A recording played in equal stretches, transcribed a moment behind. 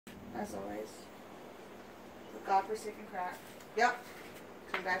as always. The godforsaken crack. Yep.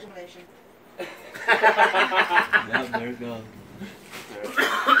 Congratulations. Yep, there it goes.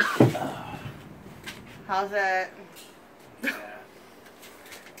 How's it?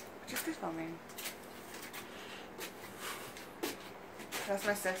 Just keep filming. That's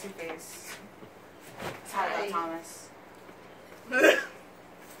my sexy face. It's how I got Thomas.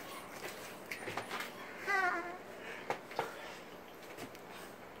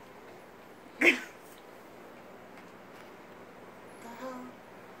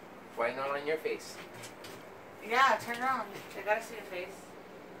 Why not on your face? Yeah, turn around. I gotta see your face.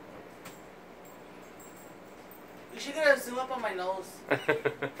 You should get a zoom up on my nose.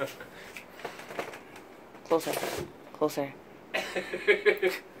 Closer. Closer.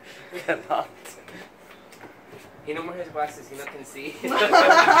 Cannot. He no more has glasses, he not can see.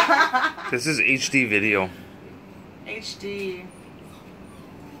 This is HD video. HD.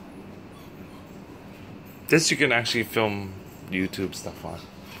 This you can actually film YouTube stuff on.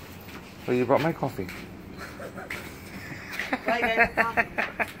 Oh, you brought my coffee. Right, guys, coffee.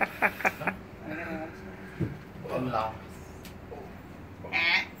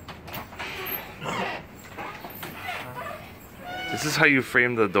 This is how you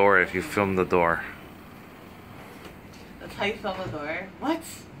frame the door if you film the door. That's how you film the door? What?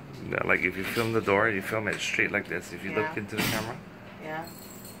 Yeah, like if you film the door, you film it straight like this. If you look into the camera. Yeah.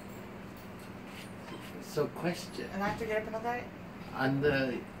 So question. And I have to get up another light? On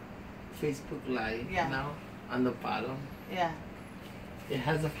the Facebook Live now, on the bottom, Yeah. it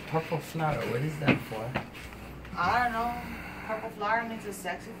has a purple flower. What is that for? I don't know. Purple flower means a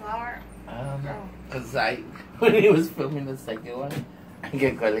sexy flower. I don't know. Because when he was filming the second one, I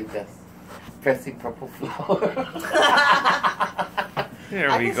get go like this. Pressing purple flower.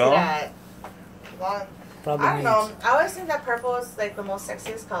 There we go. Well, Probably I don't know. I always think that purple is like the most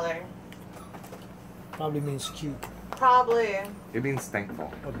sexiest color. Probably means cute. Probably. It means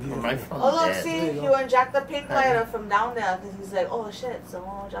thankful. Or beautiful. My phone Oh look, dead. see, he went jack the pink lighter from down there because he's like, oh shit,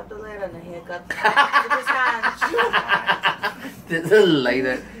 someone dropped the lighter and he got with his hand. There's a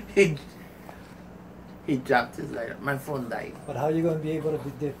lighter. He dropped his lighter. My phone died. But how are you going to be able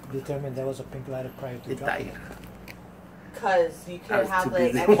to determine that was a pink lighter prior to It dropping died. Because you I can was have too like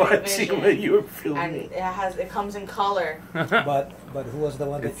busy extra watching vision. when you were And filming. it comes in color. But who was the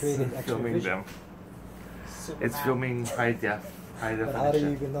one that It's created extra filming vision? them. Superman. It's filming high But how do you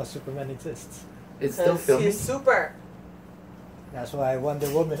definition. even know Superman exists? It's still 'Cause filming. he's super. That's why Wonder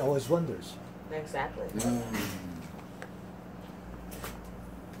Woman always wonders. Exactly.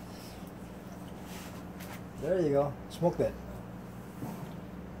 There you go. Smoke that.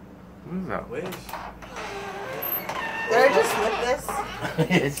 What is that? Wish. Did I just whip this?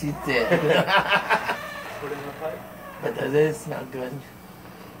 Yes, you did. Put it in the pipe. But does it smell good?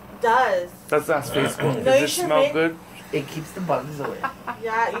 Does. That's Facebook. No, Does you it should smell make- good? It keeps the bugs away.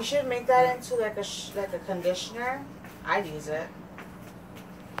 Yeah, you should make that into like a conditioner. I'd use it.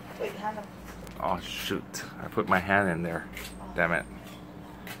 Wait, hand up. Oh shoot! I put my hand in there. Damn it!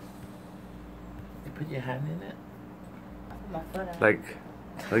 You put your hand in it? I put my foot in.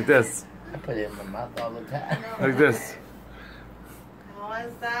 Like this. I put it in my mouth all the time. Like this. How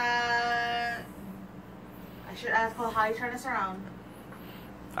is that? I should ask how you turn this around.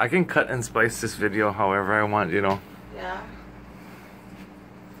 I can cut and splice this video however I want, you know. Yeah.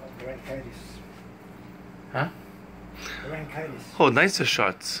 Bronchitis. Huh? Bronchitis. Oh, nicer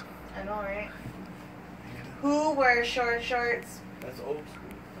shots. I know, right? Who wears short shorts? That's old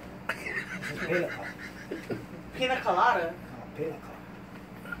Pela. Pina colada. Pela.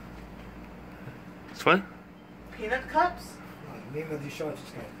 It's what? Peanut cups? No, the name of the shorts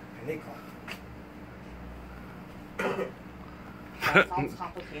is called Peleca. That sounds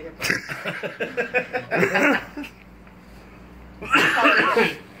complicated.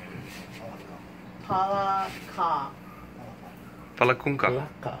 Palaka. Palakunka.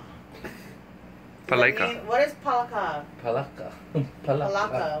 Palaka. Palaika. What is palaka? Palaka.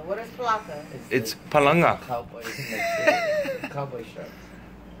 Palaka. What is palaka? It's like palanga. cowboy, cowboy shirt.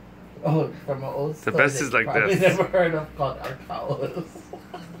 Oh, from an old The store best that is you like probably this. never heard of called Arcaos.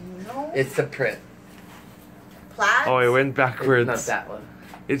 No. It's the print. Plaid? Oh, it went It's backwards. not that one.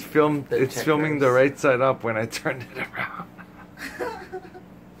 It's filmed. The It's filming the checkers. right side up when I turned it around.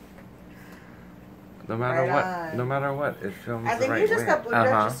 No matter Right what. on. No matter what, it films I the think right you just way. got blue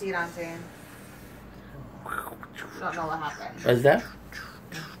uh seat on thing. Don't know what happened. What's that?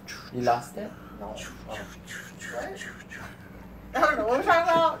 You lost it? No. Oh. What? I don't know what we're talking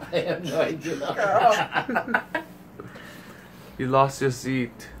about. I have no idea. Girl. You lost your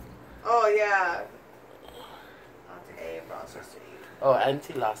seat. Oh yeah. Okay, bro, so sweet. Oh,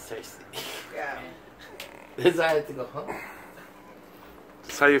 Auntie lost her seat. Yeah. That's why I had to go home.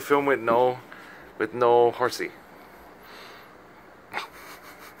 That's how you film with no horsey. And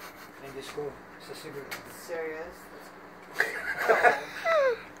this go. It's a cigarette. Serious.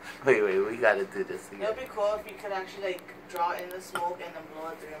 Wait, we gotta do this It again. would be cool if you could actually like draw in the smoke and then blow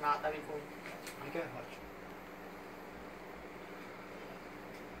it through your mouth. That'd be cool. I can't much.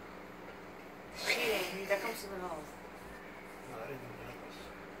 Cheating. That comes to the nose. No, I didn't know that was.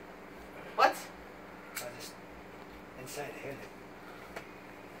 What? I just inside the head.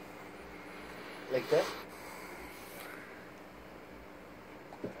 Like that?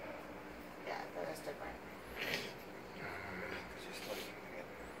 Yeah, that is different. It's just like again.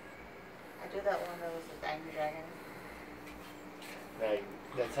 I did that one that was with Angry Dragon. Like,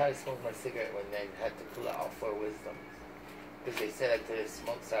 that's how I smoked my cigarette when I had to pull out for wisdom. Because they said until it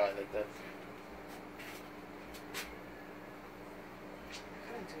smokes out like that. I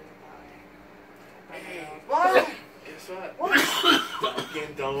couldn't do it that way. What? Guess what? What?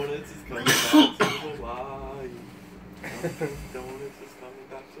 Dunkin' Donuts is coming back to Hawaii. Dunkin' Donuts is coming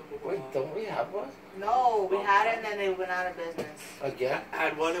back to Hawaii. Wait, don't we have one? No, we had it and then they went out of business. Again? I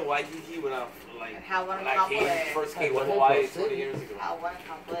had one in Waikiki when I like And had one in when I Kapolei. first Had came to one in Hawaii Kapolei. 20 years ago. I want to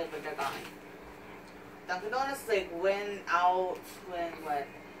complete, but they're gone. Dunkin' Donuts like went out when what?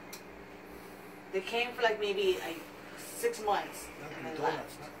 They came for like maybe like 6 months and Dunkin' then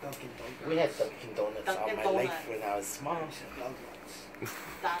Donuts, left. not Dunkin' Donuts. We had Dunkin' Donuts Dunkin' all my life Donuts. when I was small. You said Donuts.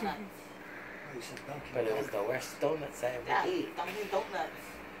 Donuts. Oh, you said Dunkin' But it was Donuts. the worst donuts I ever Yeah, ate. Dunkin' Donuts.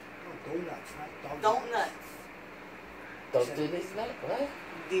 No, donuts, not Donuts. Donuts. Don't do this now? What?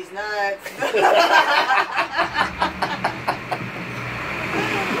 These nuts.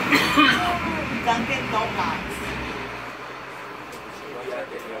 Dunkin' Donuts. Yeah,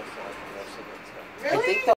 Really? I think